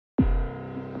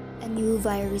new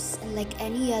virus, unlike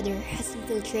any other, has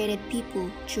infiltrated people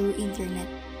through internet.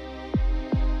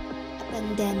 A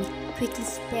pandemic quickly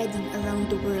spreading around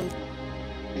the world.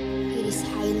 It is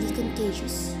highly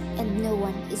contagious, and no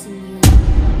one is immune.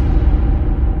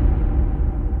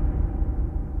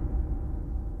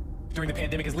 During the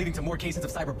pandemic is leading to more cases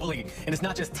of cyberbullying, and it's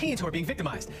not just teens who are being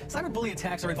victimized. Cyberbullying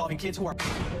attacks are involving kids who are...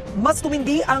 Mas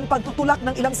tumindi ang pagtutulak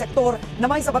ng ilang sektor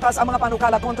na may sa batas ang mga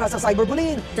panukala kontra sa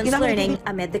cyberbullying. Learning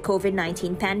amid the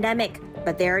COVID-19 pandemic,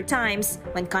 but there are times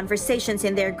when conversations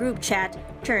in their group chat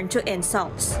turn to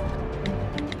insults.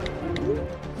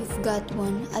 You've got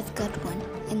one, I've got one,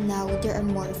 and now there are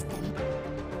more of them.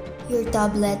 Your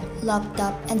tablet,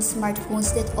 laptop, and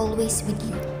smartphones that always with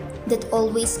you, that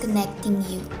always connecting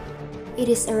you. It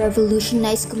is a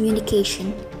revolutionized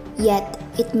communication, yet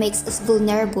it makes us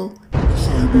vulnerable.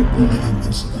 Cyberbullying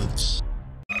incidents.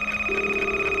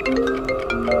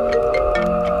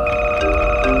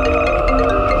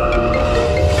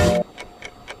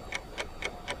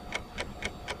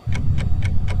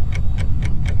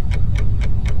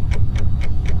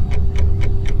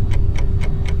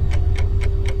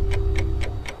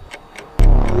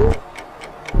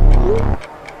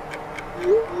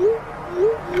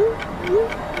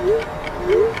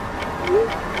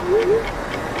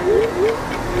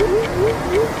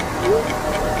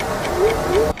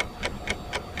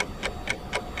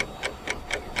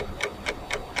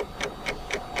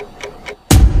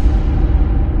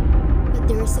 But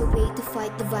there is a way to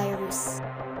fight the virus.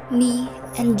 Me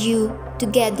and you,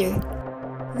 together,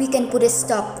 we can put a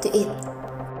stop to it.